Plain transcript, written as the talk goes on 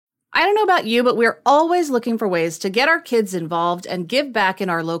I don't know about you, but we're always looking for ways to get our kids involved and give back in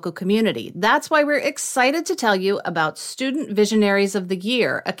our local community. That's why we're excited to tell you about Student Visionaries of the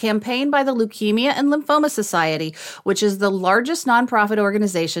Year, a campaign by the Leukemia and Lymphoma Society, which is the largest nonprofit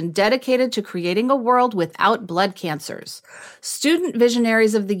organization dedicated to creating a world without blood cancers. Student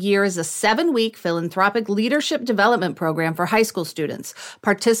Visionaries of the Year is a 7-week philanthropic leadership development program for high school students.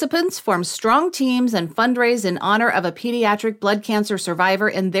 Participants form strong teams and fundraise in honor of a pediatric blood cancer survivor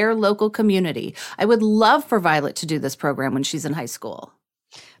in their local community. I would love for Violet to do this program when she's in high school.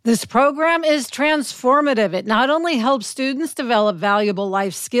 This program is transformative. It not only helps students develop valuable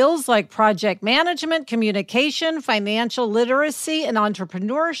life skills like project management, communication, financial literacy, and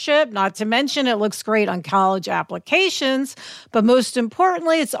entrepreneurship, not to mention it looks great on college applications, but most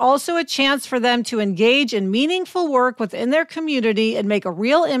importantly, it's also a chance for them to engage in meaningful work within their community and make a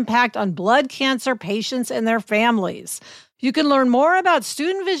real impact on blood cancer patients and their families. You can learn more about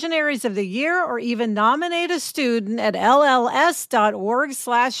Student Visionaries of the Year or even nominate a student at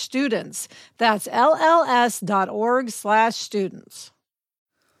lls.org/students. That's lls.org/students.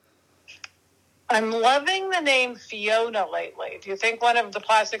 I'm loving the name Fiona lately. Do you think one of the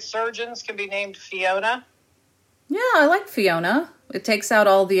plastic surgeons can be named Fiona? Yeah, I like Fiona. It takes out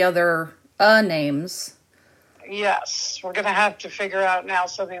all the other names. Yes, we're going to have to figure out now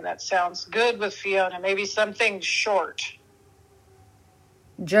something that sounds good with Fiona. Maybe something short.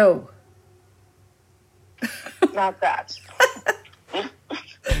 Joe. Not that.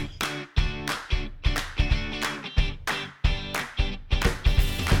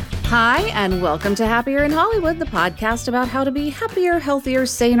 Hi, and welcome to Happier in Hollywood, the podcast about how to be happier, healthier,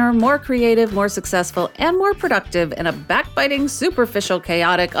 saner, more creative, more successful, and more productive in a backbiting, superficial,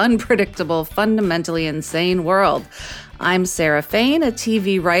 chaotic, unpredictable, fundamentally insane world. I'm Sarah Fain, a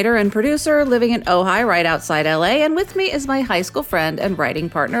TV writer and producer living in Ojai, right outside LA, and with me is my high school friend and writing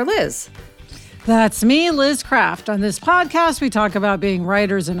partner, Liz. That's me, Liz Craft. On this podcast, we talk about being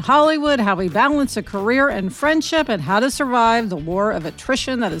writers in Hollywood, how we balance a career and friendship, and how to survive the war of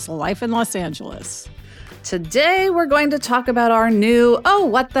attrition that is life in Los Angeles. Today, we're going to talk about our new,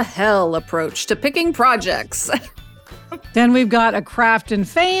 what the hell approach to picking projects. Then we've got a Craft and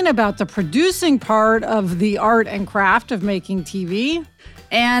Fain about the producing part of the art and craft of making TV.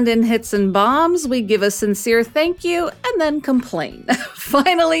 And in Hits and Bombs, we give a sincere thank you and then complain.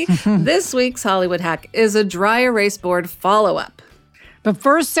 Finally, this week's Hollywood hack is a dry erase board follow-up. But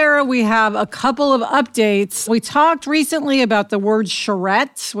first, Sarah, we have a couple of updates. We talked recently about the word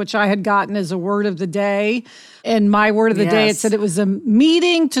charrette, which I had gotten as a word of the day. In my word of the day, it said it was a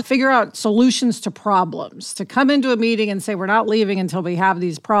meeting to figure out solutions to problems, to come into a meeting and say, we're not leaving until we have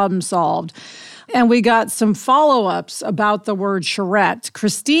these problems solved. And we got some follow-ups about the word charrette.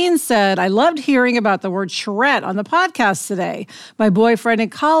 Christine said, I loved hearing about the word charrette on the podcast today. My boyfriend in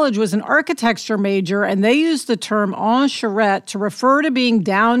college was an architecture major, and they used the term en charrette to refer to being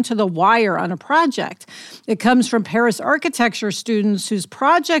down to the wire on a project. It comes from Paris architecture students whose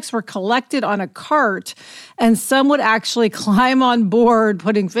projects were collected on a cart, and some would actually climb on board,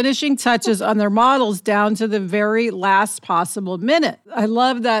 putting finishing touches on their models down to the very last possible minute. I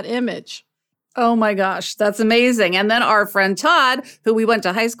love that image. Oh my gosh, that's amazing. And then our friend Todd, who we went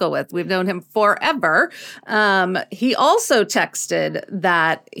to high school with, we've known him forever. He also texted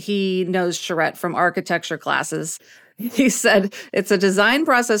that he knows charrette from architecture classes. He said it's a design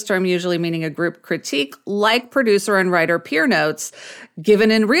process term, usually meaning a group critique, like producer and writer peer notes.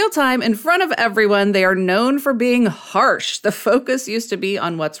 Given in real time in front of everyone, they are known for being harsh. The focus used to be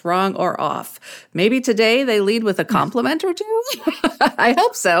on what's wrong or off. Maybe today they lead with a compliment or two? I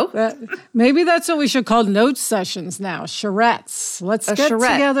hope so. Maybe that's what we should call note sessions now, charrettes. Let's get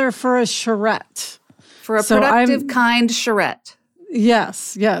together for a charrette. For a productive, kind charrette.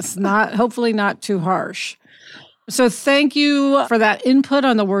 Yes, hopefully not too harsh. So thank you for that input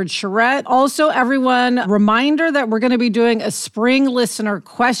on the word charrette. Also, everyone, reminder that we're going to be doing a spring listener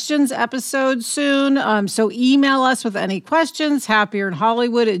questions episode soon. So email us with any questions,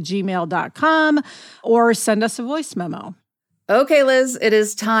 happierinhollywood@gmail.com, or send us a voice memo. Okay, Liz, it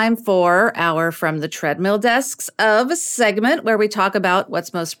is time for our From the Treadmill Desks of segment where we talk about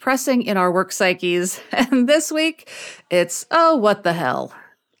what's most pressing in our work psyches. And this week, it's, what the hell?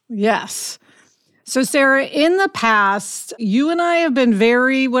 Yes. So, Sarah, in the past, you and I have been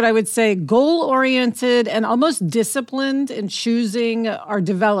very, what I would say, goal-oriented and almost disciplined in choosing our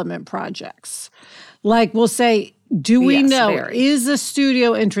development projects. Like, we'll say, do we know, is a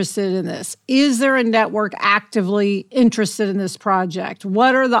studio interested in this? Is there a network actively interested in this project?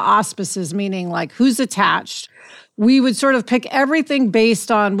 What are the auspices, meaning like who's attached? We would sort of pick everything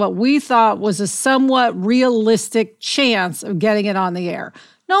based on what we thought was a somewhat realistic chance of getting it on the air.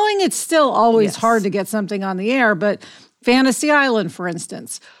 knowing it's still always hard to get something on the air. But Fantasy Island, for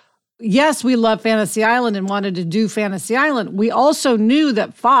instance, yes, we love Fantasy Island and wanted to do Fantasy Island. We also knew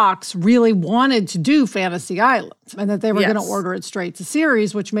that Fox really wanted to do Fantasy Island and that they were going to order it straight to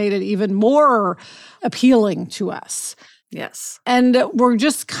series, which made it even more appealing to us. Yes. And we're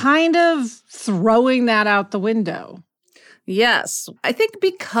just kind of throwing that out the window. Yes. I think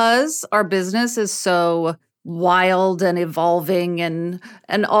because our business is so wild and evolving and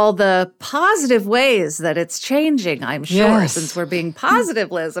all the positive ways that it's changing, I'm sure, since we're being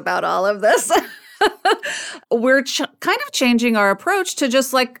positive, Liz, about all of this. We're kind of changing our approach to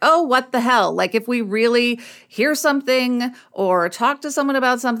just like, oh, what the hell? Like if we really hear something or talk to someone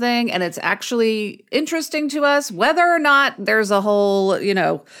about something and it's actually interesting to us, whether or not there's a whole,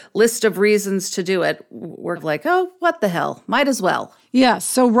 list of reasons to do it, we're like, oh, what the hell? Might as well. Yeah.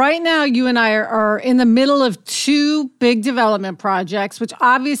 So right now, you and I are in the middle of 2 big development projects, which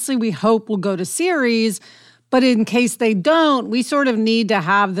obviously we hope will go to series. But in case they don't, we sort of need to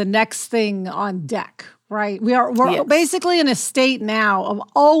have the next thing on deck, right? We're basically in a state now of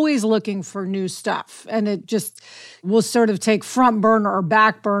always looking for new stuff. And it just will sort of take front burner or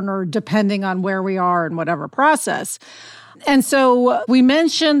back burner depending on where we are in whatever process. And so we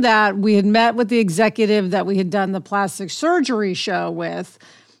mentioned that we had met with the executive that we had done the plastic surgery show with,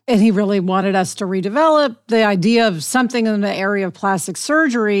 and he really wanted us to redevelop the idea of something in the area of plastic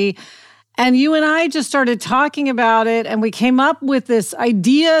surgery. And you and I just started talking about it, and we came up with this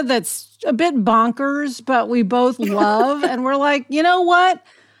idea that's a bit bonkers, but we both love. And we're like, you know what?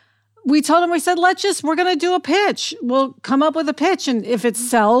 We told him, we said, we're going to do a pitch. We'll come up with a pitch. And if it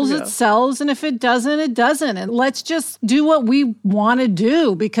sells, it sells. And if it doesn't, it doesn't. And let's just do what we want to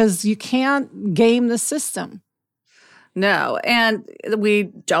do because you can't game the system. No, and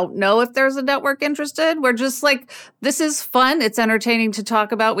we don't know if there's a network interested. We're just like, this is fun. It's entertaining to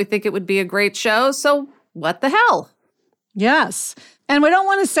talk about. We think it would be a great show. So what the hell? Yes. And we don't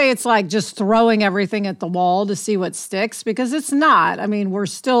want to say it's like just throwing everything at the wall to see what sticks, because it's not. I mean, we're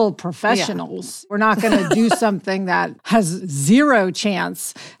still professionals. We're not going to do something that has zero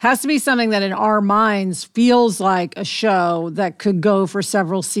chance. It has to be something that in our minds feels like a show that could go for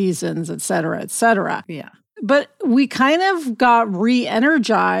several seasons, et cetera, et cetera. Yeah. But we kind of got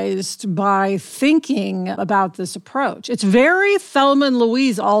re-energized by thinking about this approach. It's very Thelma and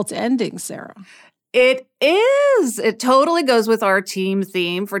Louise alt ending, Sarah. It is. It totally goes with our team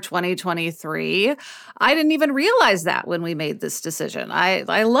theme for 2023. I didn't even realize that when we made this decision. I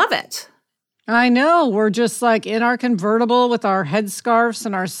love it. I know. We're just like in our convertible with our headscarves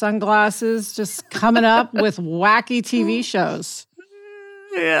and our sunglasses, just coming up with wacky TV shows.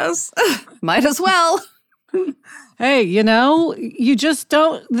 Yes. Might as well. Hey, you just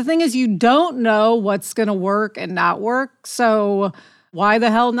don't, the thing is you don't know what's going to work and not work. So why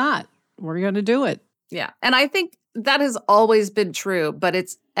the hell not? We're going to do it. Yeah. And I think that has always been true, but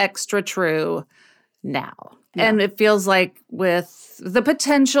it's extra true now. Yeah. And it feels like with the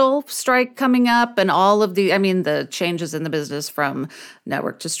potential strike coming up and all of the changes in the business from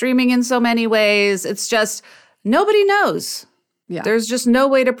network to streaming in so many ways, it's just nobody knows. Yeah. There's just no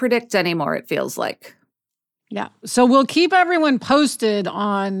way to predict anymore, it feels like. Yeah. So we'll keep everyone posted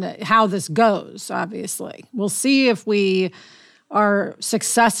on how this goes, obviously. We'll see if we are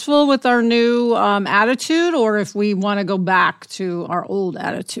successful with our new attitude or if we want to go back to our old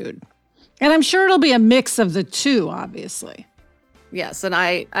attitude. And I'm sure it'll be a mix of the two, obviously. Yes, and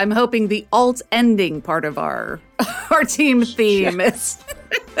I'm hoping the alt ending part of our team theme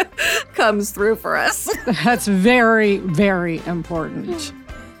comes through for us. That's very, very important.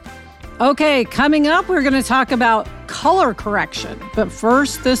 Okay, coming up, we're going to talk about color correction. But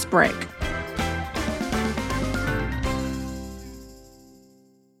first, this break.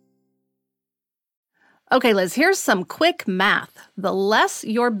 Okay, Liz, here's some quick math. The less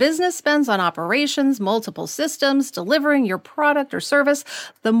your business spends on operations, multiple systems, delivering your product or service,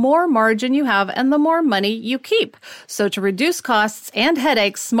 the more margin you have and the more money you keep. So to reduce costs and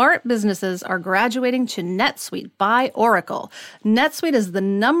headaches, smart businesses are graduating to NetSuite by Oracle. NetSuite is the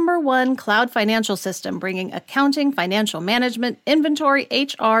 #1 cloud financial system, bringing accounting, financial management, inventory,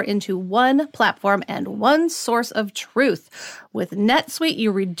 HR into one platform and one source of truth. With NetSuite,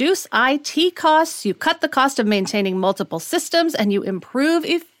 you reduce IT costs, you cut the cost of maintaining multiple systems, and you improve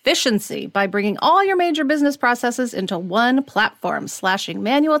efficiency by bringing all your major business processes into one platform, slashing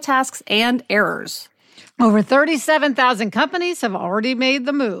manual tasks and errors. Over 37,000 companies have already made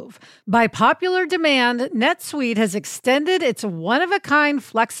the move. By popular demand, NetSuite has extended its one-of-a-kind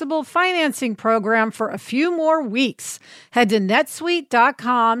flexible financing program for a few more weeks. Head to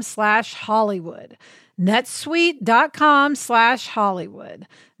netsuite.com/Hollywood. netsuite.com/Hollywood.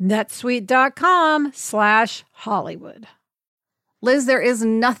 netsuite.com/Hollywood. Liz, there is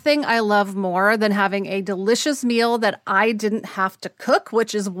nothing I love more than having a delicious meal that I didn't have to cook,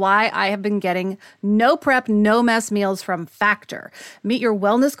 which is why I have been getting no prep, no mess meals from Factor. Meet your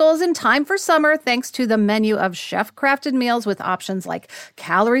wellness goals in time for summer thanks to the menu of chef-crafted meals with options like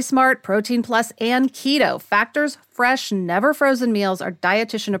Calorie Smart, Protein Plus, and Keto. Factor's fresh, never frozen meals are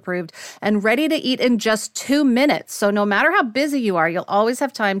dietitian approved and ready to eat in just 2 minutes. So no matter how busy you are, you'll always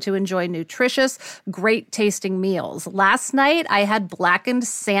have time to enjoy nutritious, great tasting meals. Last night, I had blackened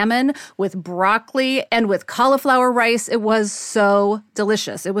salmon with broccoli and with cauliflower rice. It was so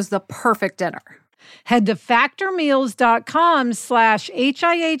delicious. It was the perfect dinner. Head to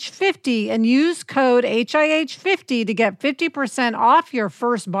factormeals.com/HIH50 and use code HIH50 to get 50% off your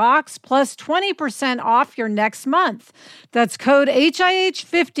first box plus 20% off your next month. That's code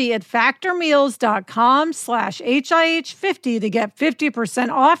HIH50 at factormeals.com/HIH50 to get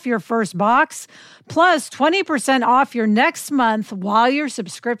 50% off your first box plus 20% off your next month while your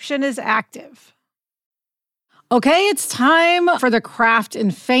subscription is active. Okay, it's time for the Craft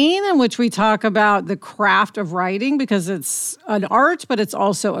and Fame, in which we talk about the craft of writing because it's an art, but it's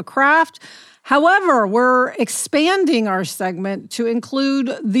also a craft. However, we're expanding our segment to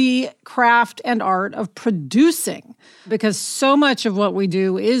include the craft and art of producing because so much of what we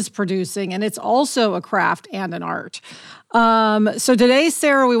do is producing, and it's also a craft and an art. So today,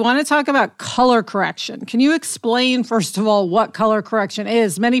 Sarah, we want to talk about color correction. Can you explain, first of all, what color correction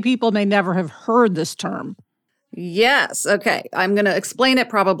is? Many people may never have heard this term. Yes. Okay. I'm going to explain it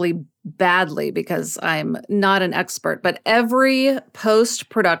probably badly because I'm not an expert, but every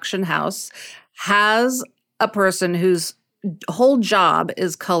post-production house has a person whose whole job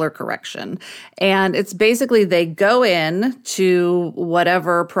is color correction. And it's basically they go in to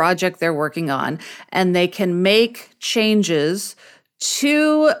whatever project they're working on and they can make changes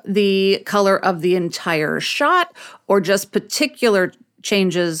to the color of the entire shot or just particular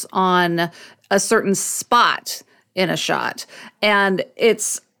changes on a certain spot in a shot. And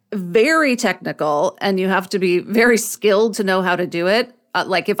it's very technical and you have to be very skilled to know how to do it.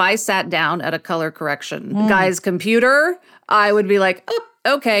 Like if I sat down at a color correction guy's computer, I would be like, oh,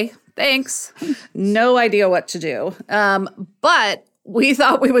 okay, thanks. No idea what to do. But we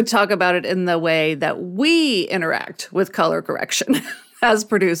thought we would talk about it in the way that we interact with color correction as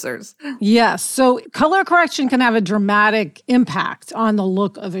producers. Yes. So color correction can have a dramatic impact on the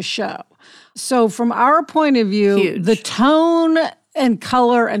look of a show. So from our point of view, the tone and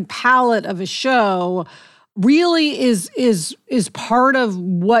color and palette of a show really is part of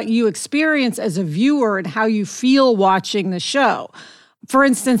what you experience as a viewer and how you feel watching the show. For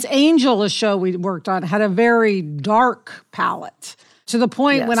instance, Angel, a show we worked on, had a very dark palette. To the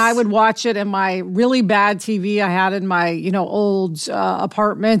point when I would watch it in my really bad TV I had in my, old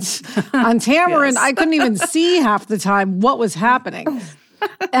apartment on Tamarind, I couldn't even see half the time what was happening.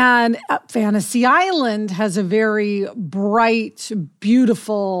 And Fantasy Island has a very bright,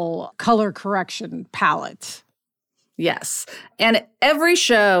 beautiful color correction palette. Yes. And every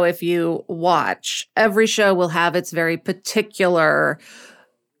show, if you watch, every show will have its very particular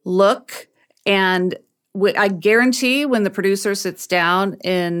look. And I guarantee when the producer sits down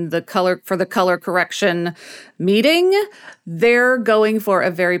in the color correction meeting, they're going for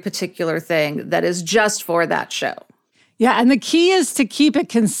a very particular thing that is just for that show. Yeah, and the key is to keep it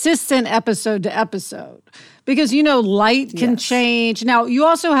consistent episode to episode because, light can change. Now, you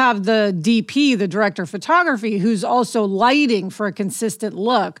also have the DP, the director of photography, who's also lighting for a consistent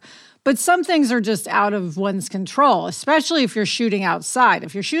look. But some things are just out of one's control, especially if you're shooting outside.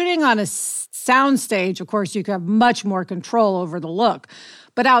 If you're shooting on a soundstage, of course, you can have much more control over the look.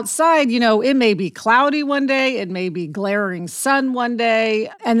 But outside, it may be cloudy one day, it may be glaring sun one day,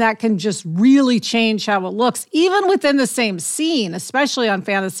 and that can just really change how it looks, even within the same scene, especially on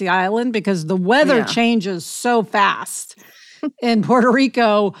Fantasy Island, because the weather changes so fast. In Puerto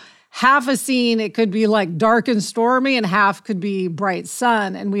Rico, half a scene, it could be like dark and stormy, and half could be bright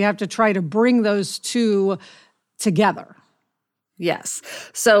sun, and we have to try to bring those two together. Yes.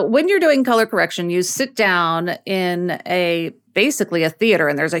 So when you're doing color correction, you sit down in basically a theater,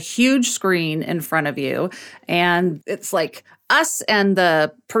 and there's a huge screen in front of you, and it's like us and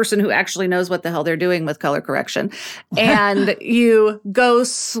the person who actually knows what the hell they're doing with color correction. And you go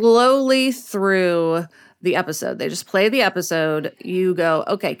slowly through the episode. They just play the episode. You go,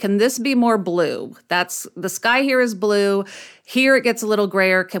 okay, can this be more blue? The sky here is blue. Here it gets a little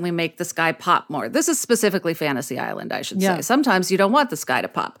grayer. Can we make the sky pop more? This is specifically Fantasy Island, I should say. Sometimes you don't want the sky to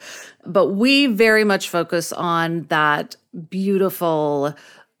pop. But we very much focus on that beautiful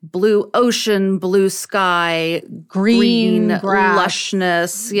blue ocean, blue sky, green grass.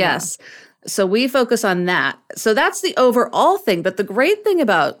 lushness. Yes. So we focus on that. So that's the overall thing. But the great thing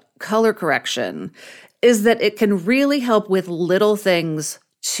about color correction is that it can really help with little things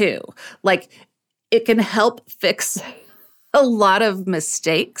too. Like it can help fix a lot of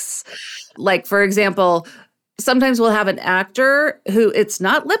mistakes. Like, for example, sometimes we'll have an actor who it's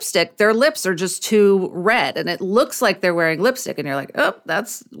not lipstick, their lips are just too red and it looks like they're wearing lipstick. And you're like, oh,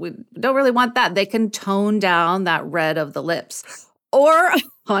 we don't really want that. They can tone down that red of the lips. Or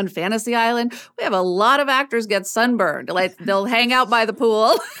on Fantasy Island, we have a lot of actors get sunburned. Like they'll hang out by the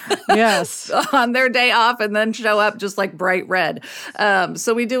pool yes, on their day off and then show up just like bright red.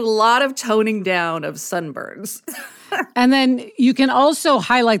 So we do a lot of toning down of sunburns. And then you can also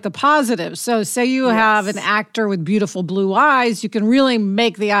highlight the positives. So say you have an actor with beautiful blue eyes, you can really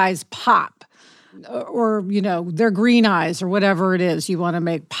make the eyes pop. Or, their green eyes or whatever it is you want to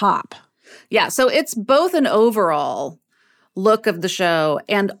make pop. Yeah, so it's both an overall look of the show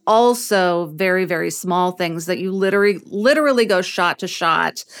and also very, very small things that you literally go shot to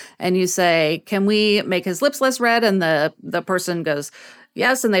shot and you say, can we make his lips less red? And the person goes,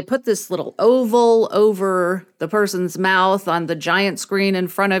 yes. And they put this little oval over the person's mouth on the giant screen in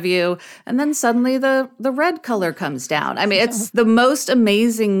front of you. And then suddenly the red color comes down. I mean, it's the most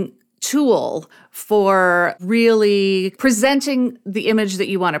amazing tool for really presenting the image that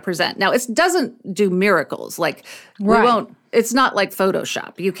you want to present. Now, it doesn't do miracles. Like right. We won't, it's not like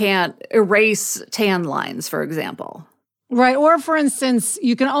Photoshop. You can't erase tan lines, for example. Right. Or for instance,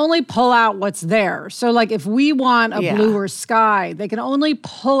 you can only pull out what's there. So like if we want a bluer sky, they can only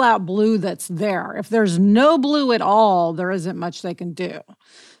pull out blue that's there. If there's no blue at all, there isn't much they can do.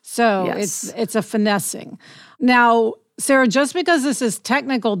 So it's a finessing. Now, Sarah, just because this is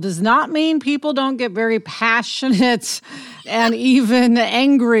technical does not mean people don't get very passionate and even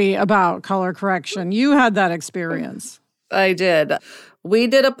angry about color correction. You had that experience. I did. We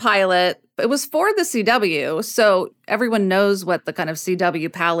did a pilot. It was for the CW, so everyone knows what the kind of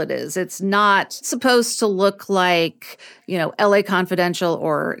CW palette is. It's not supposed to look like, LA Confidential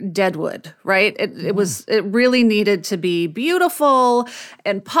or Deadwood, right? It really needed to be beautiful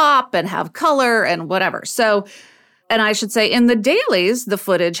and pop and have color and whatever. So, and I should say in the dailies, the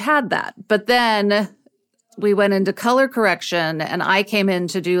footage had that. But then we went into color correction and I came in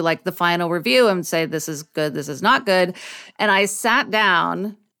to do like the final review and say, this is good, this is not good. And I sat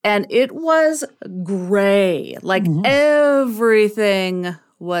down and it was gray. Like everything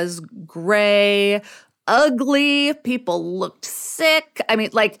was gray, ugly. People looked sick. I mean,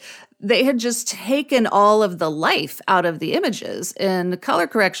 like they had just taken all of the life out of the images in color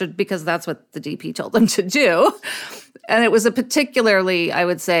correction because that's what the DP told them to do. And it was a particularly, I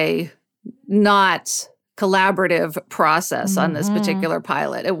would say, not collaborative process on this particular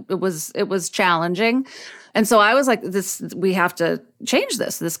pilot. It was challenging. And so I was like, we have to change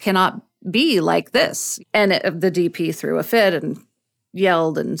this. This cannot be like this. And the DP threw a fit and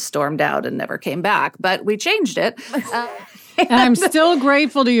yelled and stormed out and never came back. But we changed it. And I'm still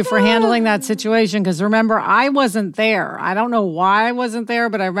grateful to you for handling that situation because remember, I wasn't there. I don't know why I wasn't there,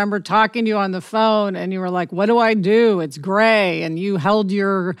 but I remember talking to you on the phone and you were like, what do I do? It's gray. And you held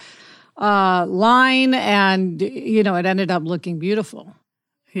your line and, it ended up looking beautiful.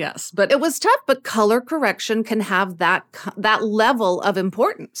 Yes, but it was tough, but color correction can have that level of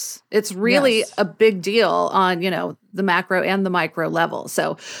importance. It's really a big deal on, the macro and the micro level.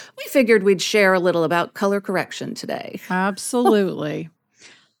 So we figured we'd share a little about color correction today. Absolutely.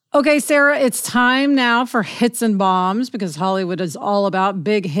 Okay, Sarah, it's time now for hits and bombs because Hollywood is all about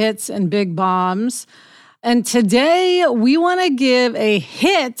big hits and big bombs. And today we want to give a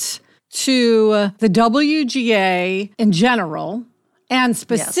hit to the WGA in general, and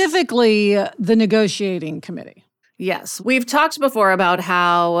specifically the negotiating committee. Yes. We've talked before about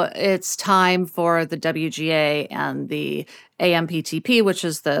how it's time for the WGA and the AMPTP, which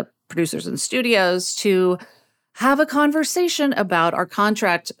is the producers and studios, to have a conversation about our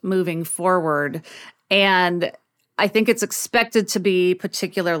contract moving forward. And I think it's expected to be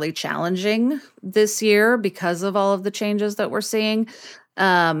particularly challenging this year because of all of the changes that we're seeing.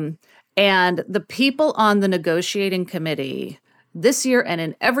 And the people on the negotiating committee this year and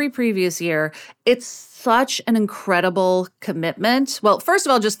in every previous year, it's such an incredible commitment. Well, first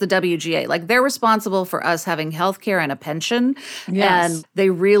of all, just the WGA, like they're responsible for us having healthcare and a pension. Yes. And they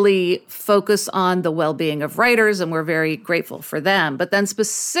really focus on the well-being of writers, and we're very grateful for them. But then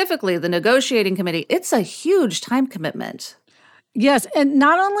specifically the negotiating committee, it's a huge time commitment. Yes, and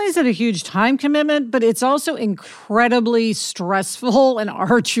not only is it a huge time commitment, but it's also incredibly stressful and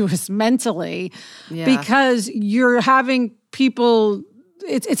arduous mentally because you're having people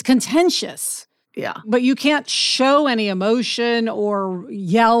it's contentious. Yeah. But you can't show any emotion or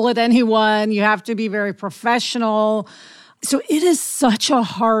yell at anyone. You have to be very professional. So it is such a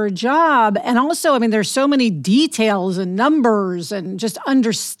hard job. And also, I mean, there's so many details and numbers and just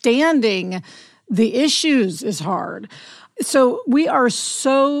understanding the issues is hard. So we are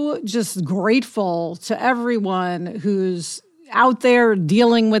so just grateful to everyone who's out there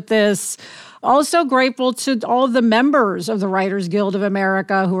dealing with this. Also grateful to all of the members of the Writers Guild of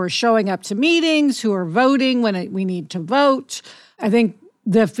America who are showing up to meetings, who are voting when we need to vote. I think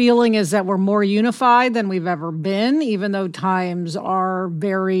the feeling is that we're more unified than we've ever been, even though times are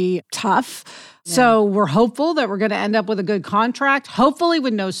very tough. Yeah. So we're hopeful that we're going to end up with a good contract, hopefully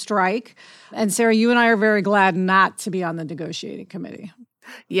with no strike. And Sarah, you and I are very glad not to be on the negotiating committee.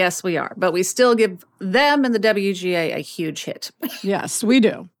 Yes, we are. But we still give them and the WGA a huge hit. Yes, we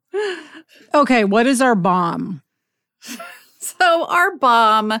do. Okay, what is our bomb? So our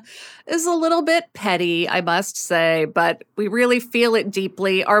bomb is a little bit petty, I must say, but we really feel it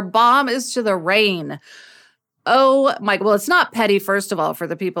deeply. Our bomb is to the rain. Oh, Mike, well, it's not petty, first of all, for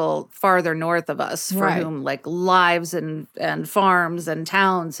the people farther north of us, for whom like lives and farms and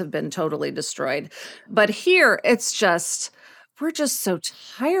towns have been totally destroyed. But here, it's just, we're just so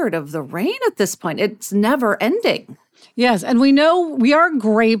tired of the rain at this point. It's never ending. Yes, and we know we are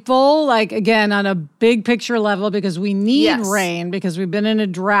grateful, like, again, on a big picture level, because we need rain, because we've been in a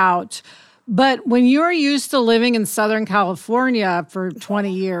drought. But when you're used to living in Southern California for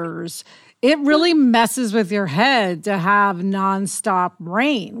 20 years, it really messes with your head to have nonstop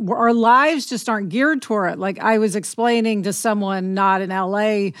rain. Our lives just aren't geared toward it. Like I was explaining to someone not in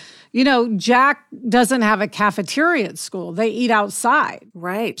LA, Jack doesn't have a cafeteria at school. They eat outside.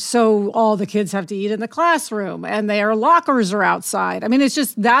 Right. So all the kids have to eat in the classroom and their lockers are outside. I mean, it's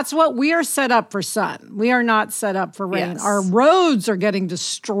just, that's what we are set up for sun. We are not set up for rain. Yes. Our roads are getting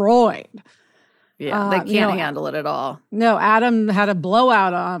destroyed. Yeah, they can't handle it at all. No, Adam had a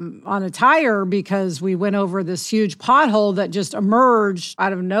blowout on a tire because we went over this huge pothole that just emerged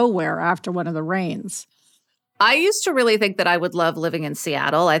out of nowhere after one of the rains. I used to really think that I would love living in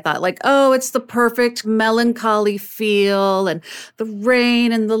Seattle. I thought like, oh, it's the perfect melancholy feel and the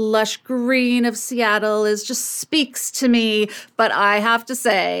rain and the lush green of Seattle just speaks to me. But I have to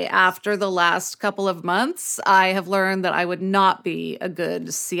say, after the last couple of months, I have learned that I would not be a good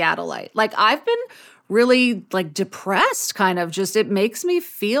Seattleite. Like I've been really like depressed, kind of just, it makes me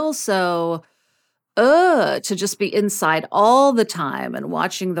feel so to just be inside all the time and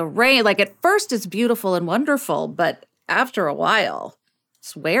watching the rain. Like at first it's beautiful and wonderful, but after a while,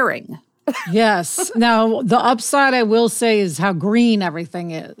 it's wearing. Yes. Now, the upside I will say is how green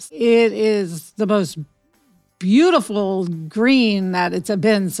everything is. It is the most beautiful green that it's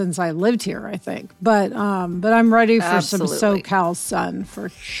been since I lived here, I think. But I'm ready for some SoCal sun for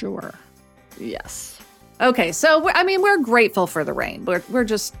sure. Yes. Okay, so we're grateful for the rain. We're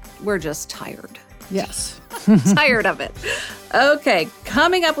just tired. Yes. Tired of it. Okay,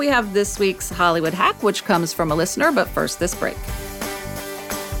 coming up, we have this week's Hollywood Hack, which comes from a listener, but first, this break.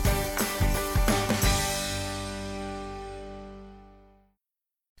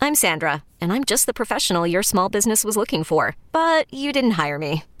 I'm Sandra, and I'm just the professional your small business was looking for. But you didn't hire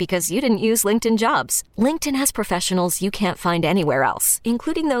me because you didn't use LinkedIn Jobs. LinkedIn has professionals you can't find anywhere else,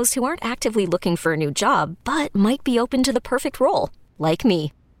 including those who aren't actively looking for a new job, but might be open to the perfect role, like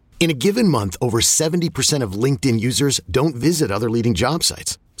me. In a given month, over 70% of LinkedIn users don't visit other leading job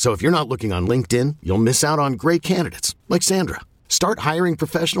sites. So if you're not looking on LinkedIn, you'll miss out on great candidates like Sandra. Start hiring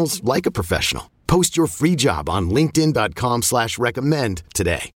professionals like a professional. Post your free job on linkedin.com/recommend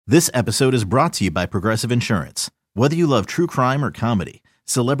today. This episode is brought to you by Progressive Insurance. Whether you love true crime or comedy,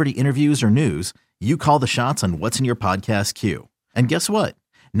 celebrity interviews or news, you call the shots on what's in your podcast queue. And guess what?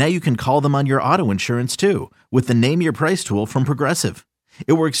 Now you can call them on your auto insurance too with the Name Your Price tool from Progressive.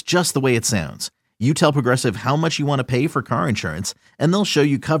 It works just the way it sounds. You tell Progressive how much you want to pay for car insurance, and they'll show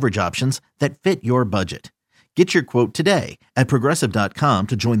you coverage options that fit your budget. Get your quote today at Progressive.com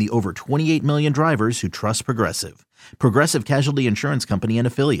to join the over 28 million drivers who trust Progressive. Progressive Casualty Insurance Company and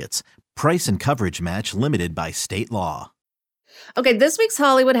Affiliates. Price and coverage match limited by state law. Okay, this week's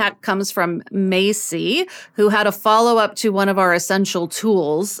Hollywood Hack comes from Macy, who had a follow-up to one of our essential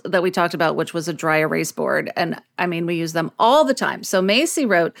tools that we talked about, which was a dry erase board. And we use them all the time. So Macy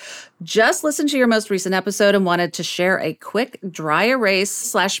wrote, just listened to your most recent episode and wanted to share a quick dry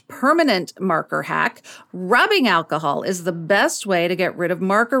erase / permanent marker hack. Rubbing alcohol is the best way to get rid of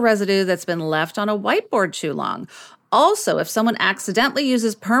marker residue that's been left on a whiteboard too long. Also, if someone accidentally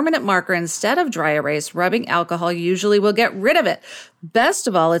uses permanent marker instead of dry erase, rubbing alcohol usually will get rid of it. Best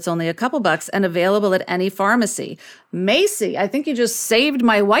of all, it's only a couple bucks and available at any pharmacy. Macy, I think you just saved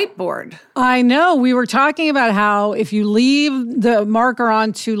my whiteboard. I know. We were talking about how if you leave the marker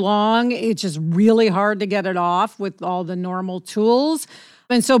on too long, it's just really hard to get it off with all the normal tools.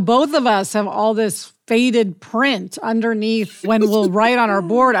 And so both of us have all this faded print underneath when we'll write on our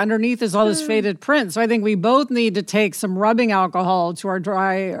board. Underneath is all this faded print. So I think we both need to take some rubbing alcohol to our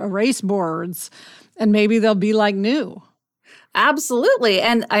dry erase boards, and maybe they'll be like new. Absolutely.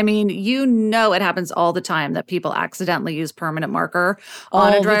 And I mean, it happens all the time that people accidentally use permanent marker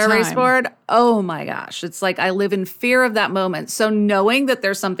on a dry erase board. Oh my gosh. It's like I live in fear of that moment. So knowing that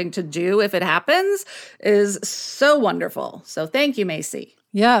there's something to do if it happens is so wonderful. So thank you, Macy.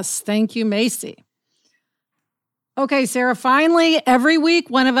 Yes. Thank you, Macy. Okay, Sarah, finally, every week,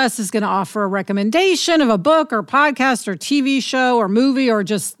 one of us is going to offer a recommendation of a book or podcast or TV show or movie or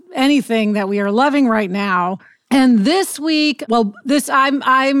just anything that we are loving right now. And this week,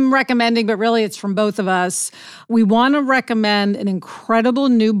 I'm recommending, but really it's from both of us. We want to recommend an incredible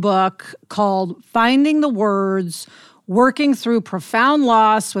new book called Finding the Words, Working Through Profound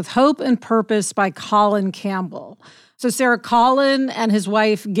Loss with Hope and Purpose by Colin Campbell. So Sarah, Colin and his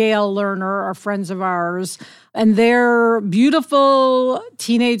wife, Gail Lerner, are friends of ours, and their beautiful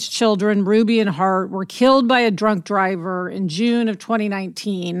teenage children, Ruby and Hart, were killed by a drunk driver in June of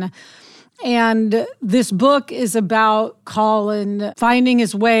 2019. And this book is about Colin finding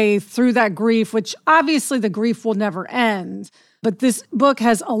his way through that grief, which obviously the grief will never end. But this book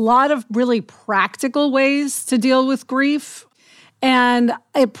has a lot of really practical ways to deal with grief. And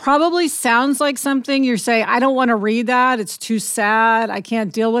it probably sounds like something you're saying, I don't want to read that. It's too sad. I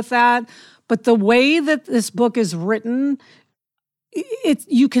can't deal with that. But the way that this book is written,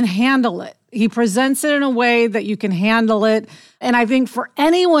 you can handle it. He presents it in a way that you can handle it. And I think for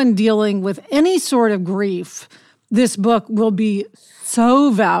anyone dealing with any sort of grief, this book will be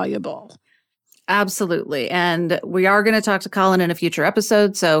so valuable. Absolutely. And we are going to talk to Colin in a future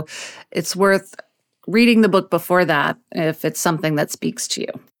episode, so it's worth reading the book before that if it's something that speaks to you.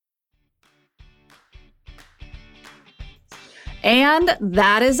 And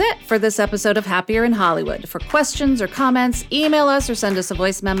that is it for this episode of Happier in Hollywood. For questions or comments, email us or send us a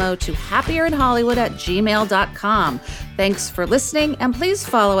voice memo to happierin hollywood@gmail.com. Thanks for listening, and please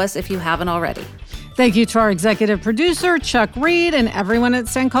follow us if you haven't already. Thank you to our executive producer, Chuck Reed, and everyone at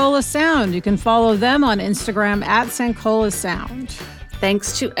Sankola Sound. You can follow them on Instagram at Sankola Sound.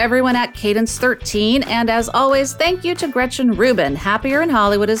 Thanks to everyone at Cadence 13, and as always, thank you to Gretchen Rubin. Happier in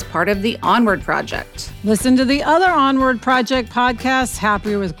Hollywood is part of the Onward Project. Listen to the other Onward Project podcasts,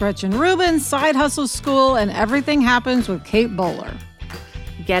 Happier with Gretchen Rubin, Side Hustle School, and Everything Happens with Kate Bowler.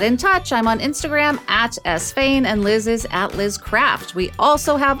 Get in touch. I'm on Instagram at @sfain, and Liz is at Liz Craft. We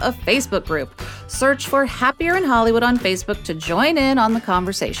also have a Facebook group. Search for Happier in Hollywood on Facebook to join in on the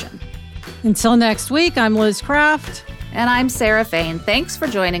conversation. Until next week, I'm Liz Craft. And I'm Sarah Fain. Thanks for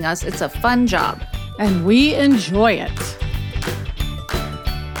joining us. It's a fun job. And we enjoy it.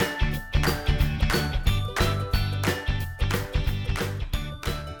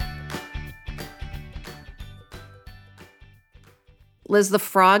 Liz, the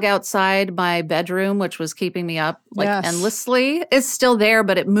frog outside my bedroom, which was keeping me up endlessly, is still there,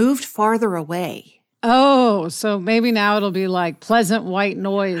 but it moved farther away. Oh, so maybe now it'll be like pleasant white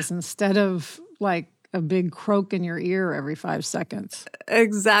noise instead of like a big croak in your ear every 5 seconds.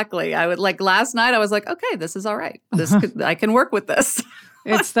 Exactly. Last night I was like, okay, this is all right. I can work with this.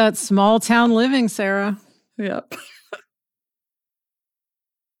 It's that small town living, Sarah. Yep.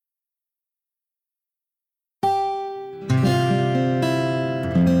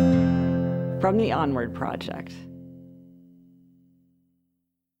 From the Onward Project.